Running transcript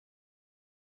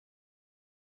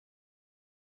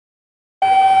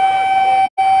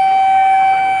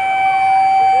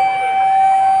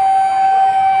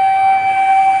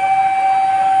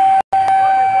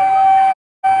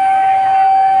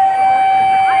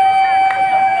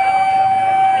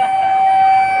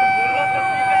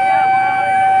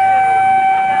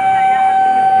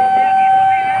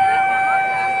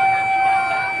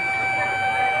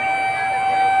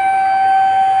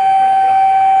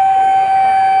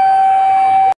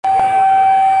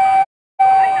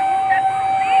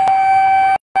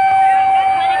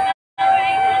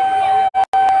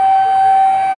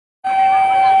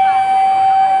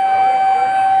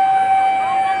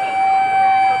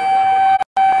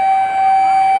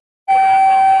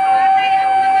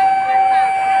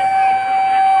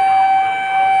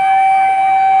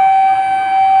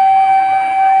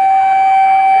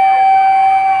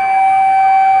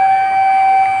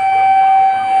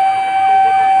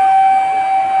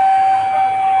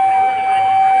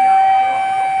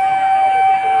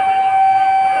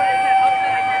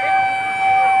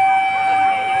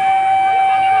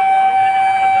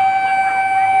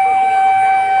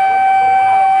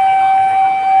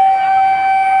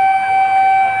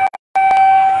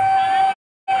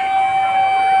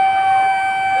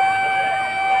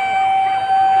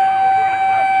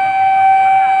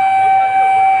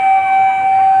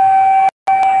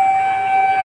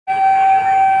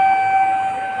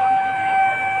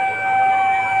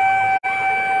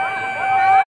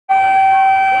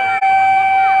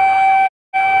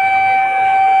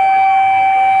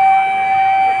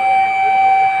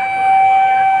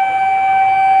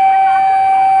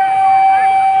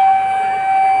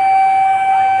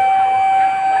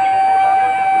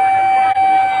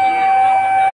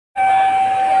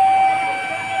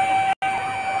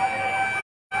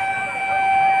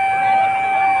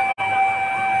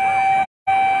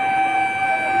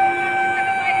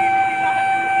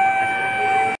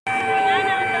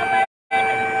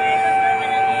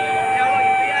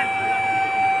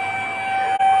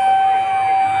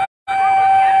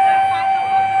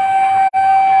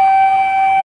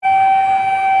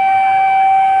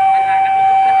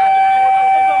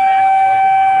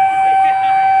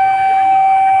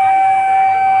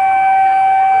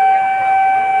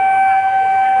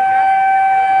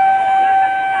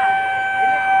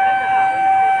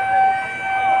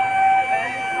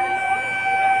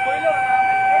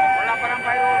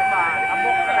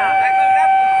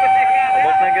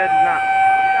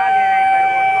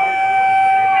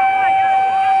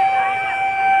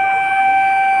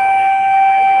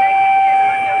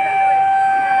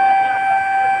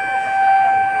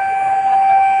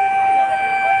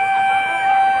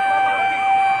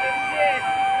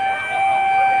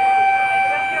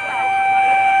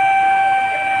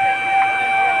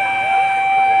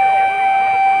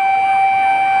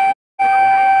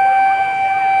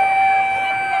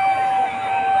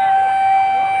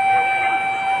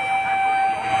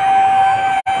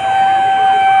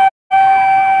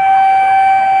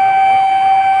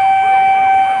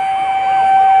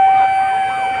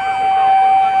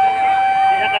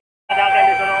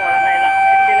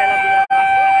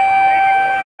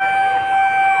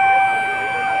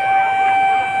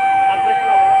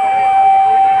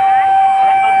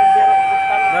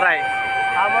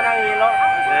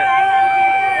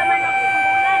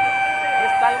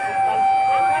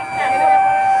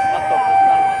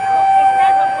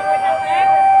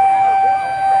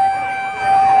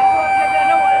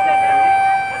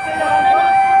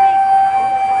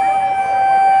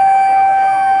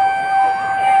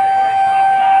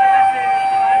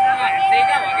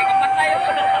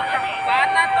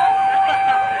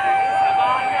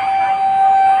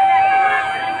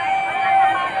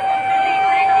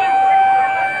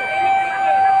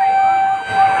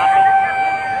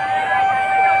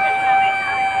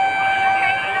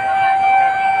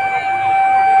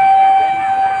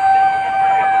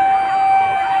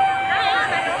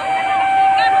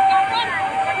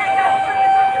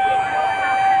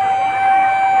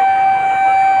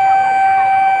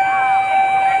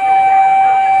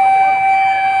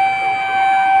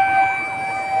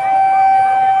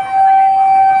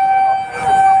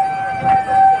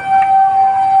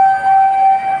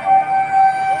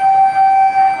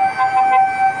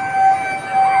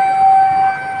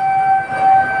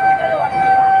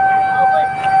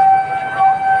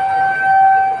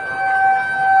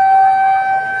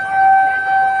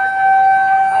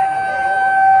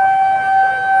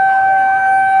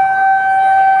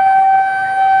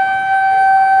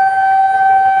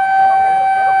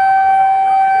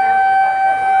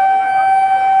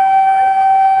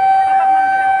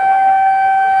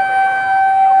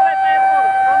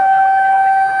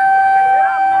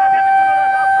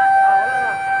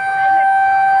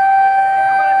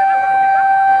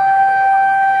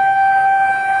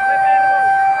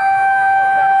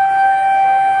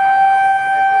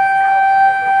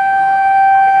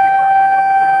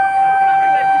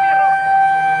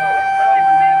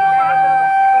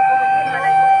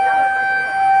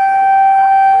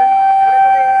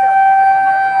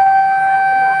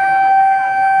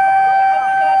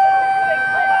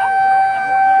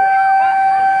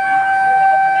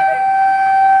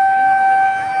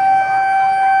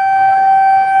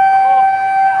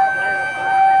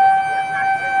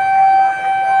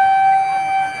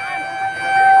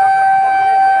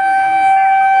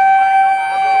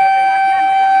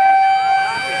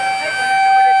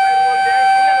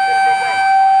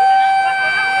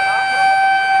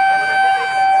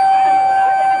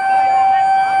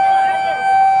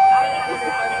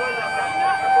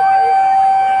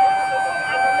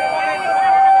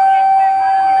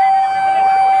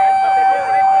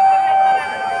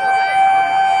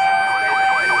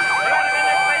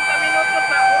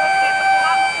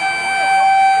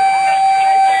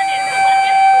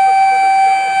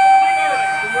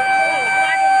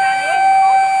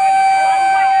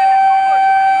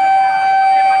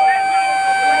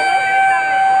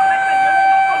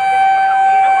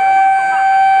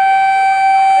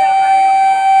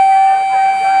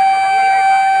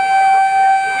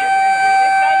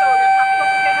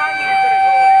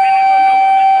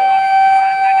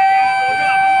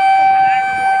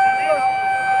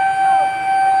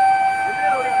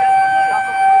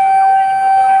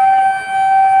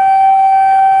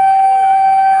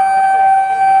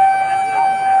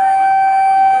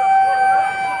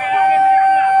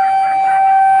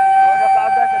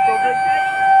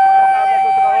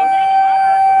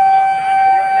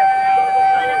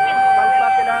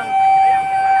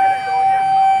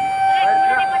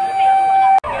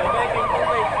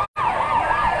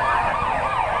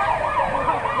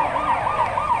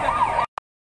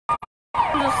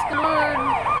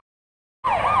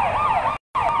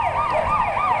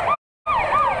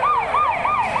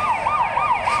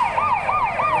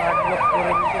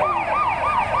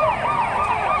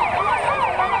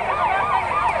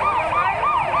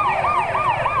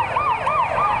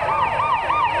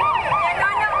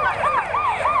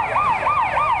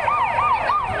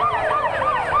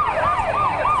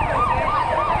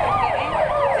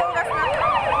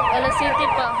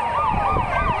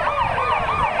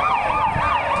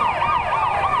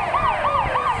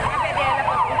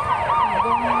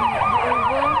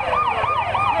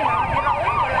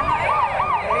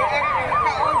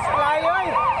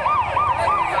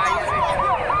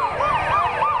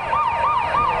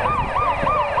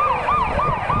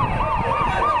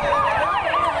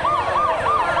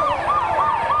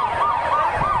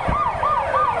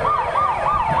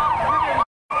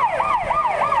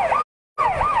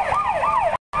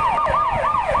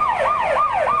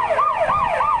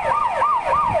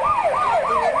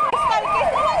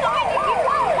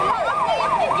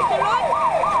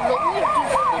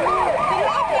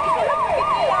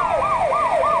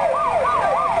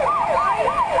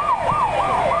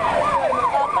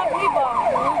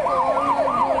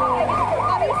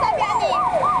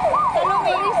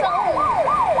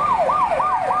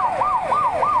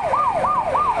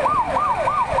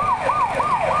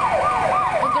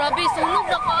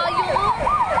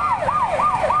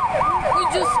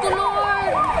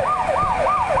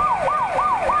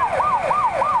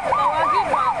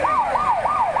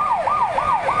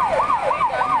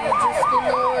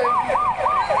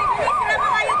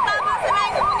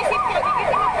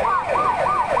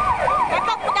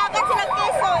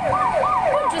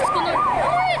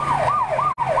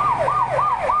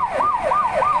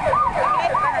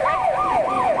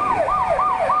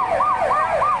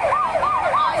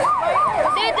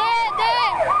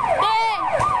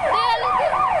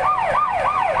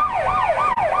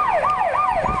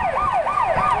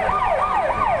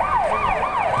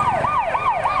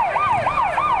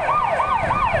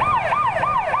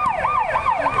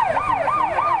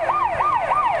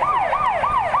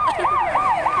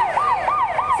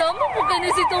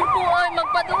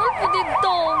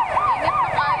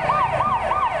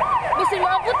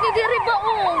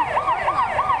oh.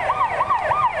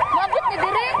 Mabot ni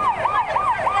dire.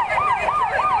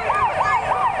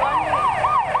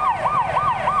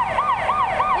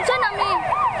 Unsa nami?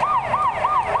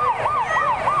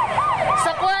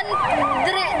 Sa kwan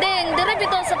dire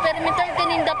bitaw sa perimeter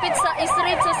kining dapit sa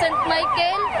street sa St.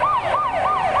 Michael.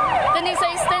 Kani sa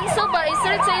Estenso ba?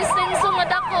 Street sa Estenso nga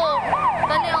dako.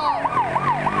 Kani oh.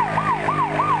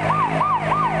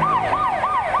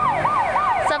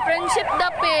 Sa Friendship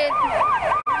dapit.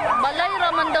 Balay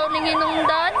raman daw ning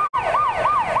hinungdan.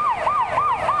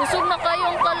 Kusog na kayo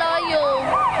ang kalayo.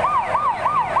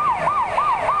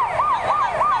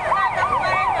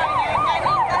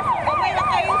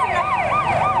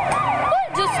 Oh,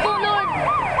 Diyos ko, Lord.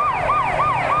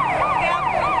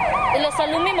 Ila sa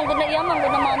lumi, manggod na iya,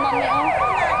 manggod na mamami, oh.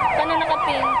 Paano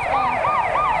nakapin? Oh.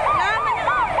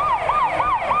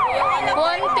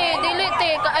 Kuwante, dili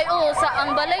te, ay oh, sa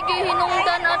ang balay kay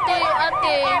hinungdan ate,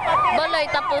 balay,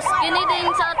 tapos kini din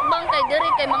sa atbang kay diri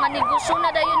kay mga negosyo na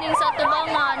dayon ning sa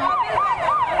atubangan.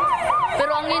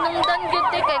 Pero ang hinungdan gyud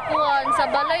te kay kuwan sa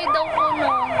balay daw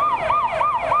kuno.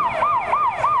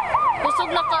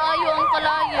 Kusog na kaayo ang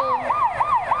kalayo.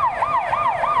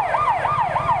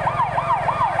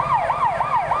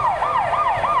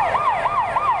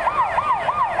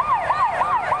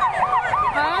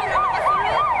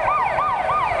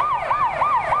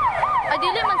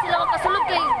 Dili man sila makasulod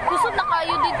kay kusog na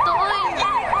kayo dito oy.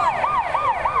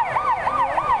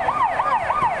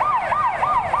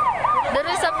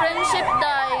 Diri sa Friendship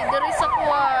day, diri sa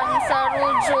kuwan sa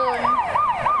Rujon.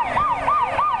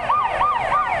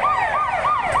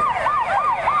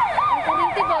 Ang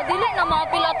kurinti ba dili na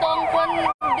mapil ato ang kuwan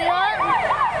dihan.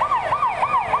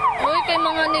 Oy kay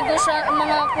mga negosyo,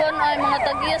 mga kuwan ay mga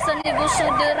tagiya sa negosyo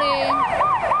diri.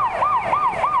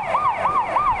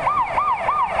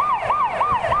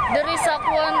 Diri sa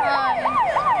kuwan ay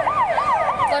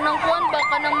kanang kuwan ba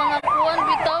kanang mga kuwan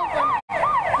bitaw kan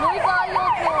muy kayo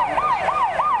ko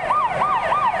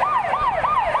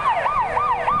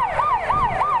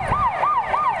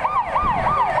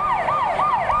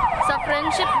sa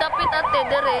Friendship dapit ate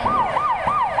diri.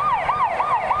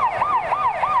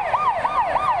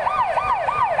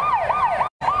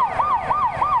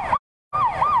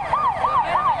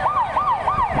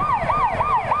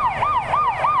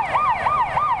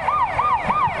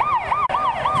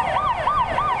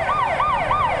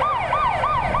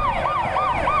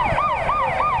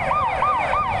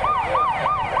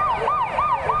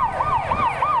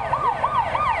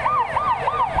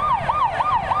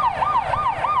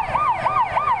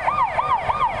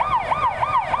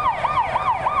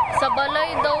 Sa balay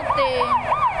daw te.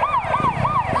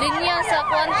 Linya sa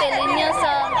kwante, linya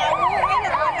sa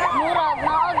murag.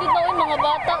 Naagi daw yung mga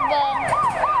bata ba?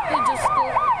 Oh, Diyos ko.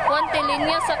 Kwante,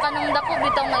 linya sa kanang dako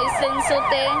bitaw nga Estenso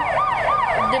te.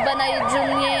 Diba na yung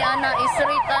junye, ana,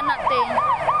 isrit, ana te.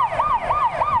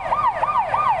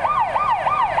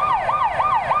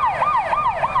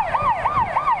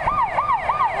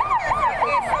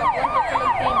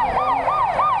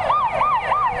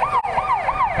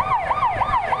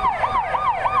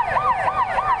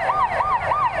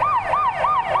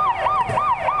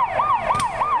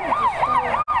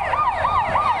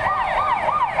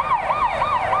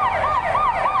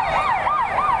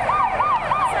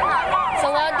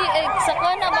 Sa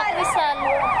kuwan na ba, Crystal?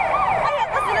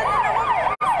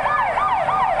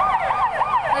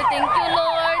 Ay, thank you,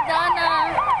 Lord. Ana.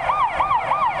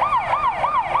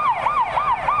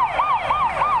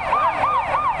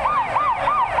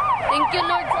 Thank you,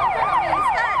 Lord.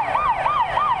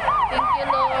 Thank you,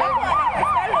 Lord.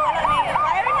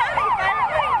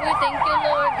 Uy, thank you,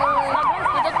 Lord.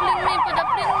 Padaplin me,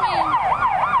 padaplin me.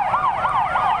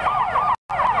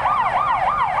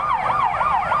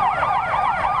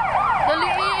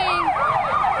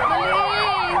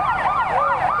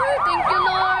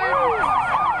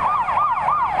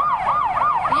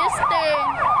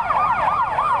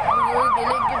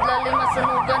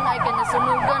 Sunugan ay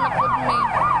kinasunugan na pud mi.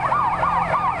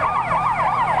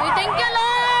 Thank you,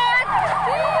 Lord.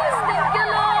 Please, thank you,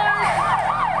 Lord.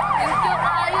 Thank you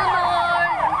kaayo,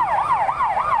 Lord.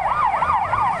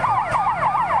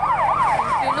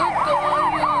 Thank you, Lord,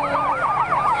 kaayo.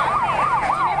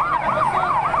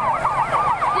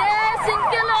 Yes, thank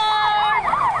you, Lord.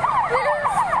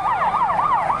 Yes.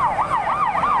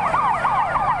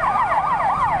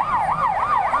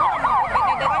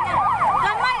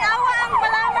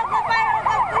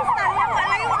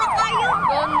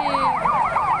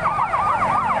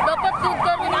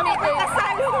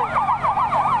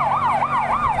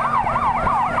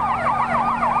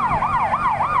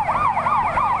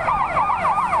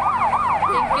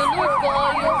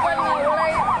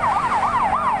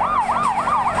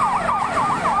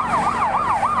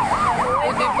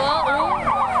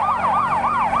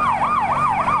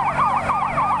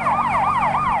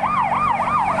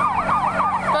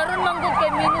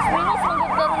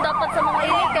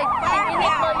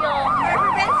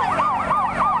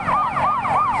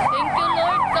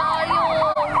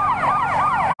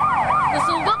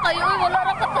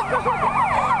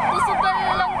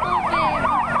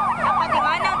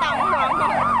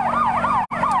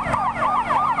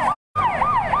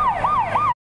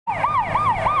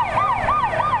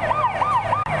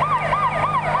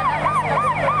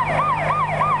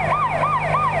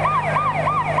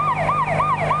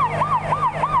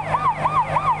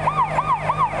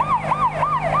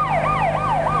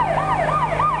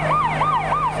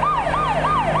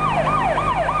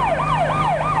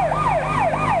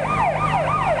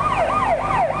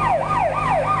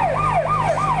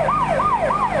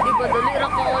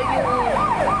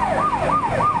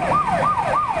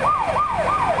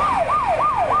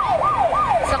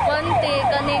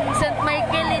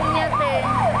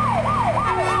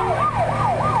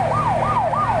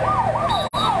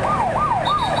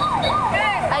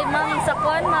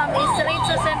 ma'am is straight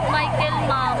sa St. Michael.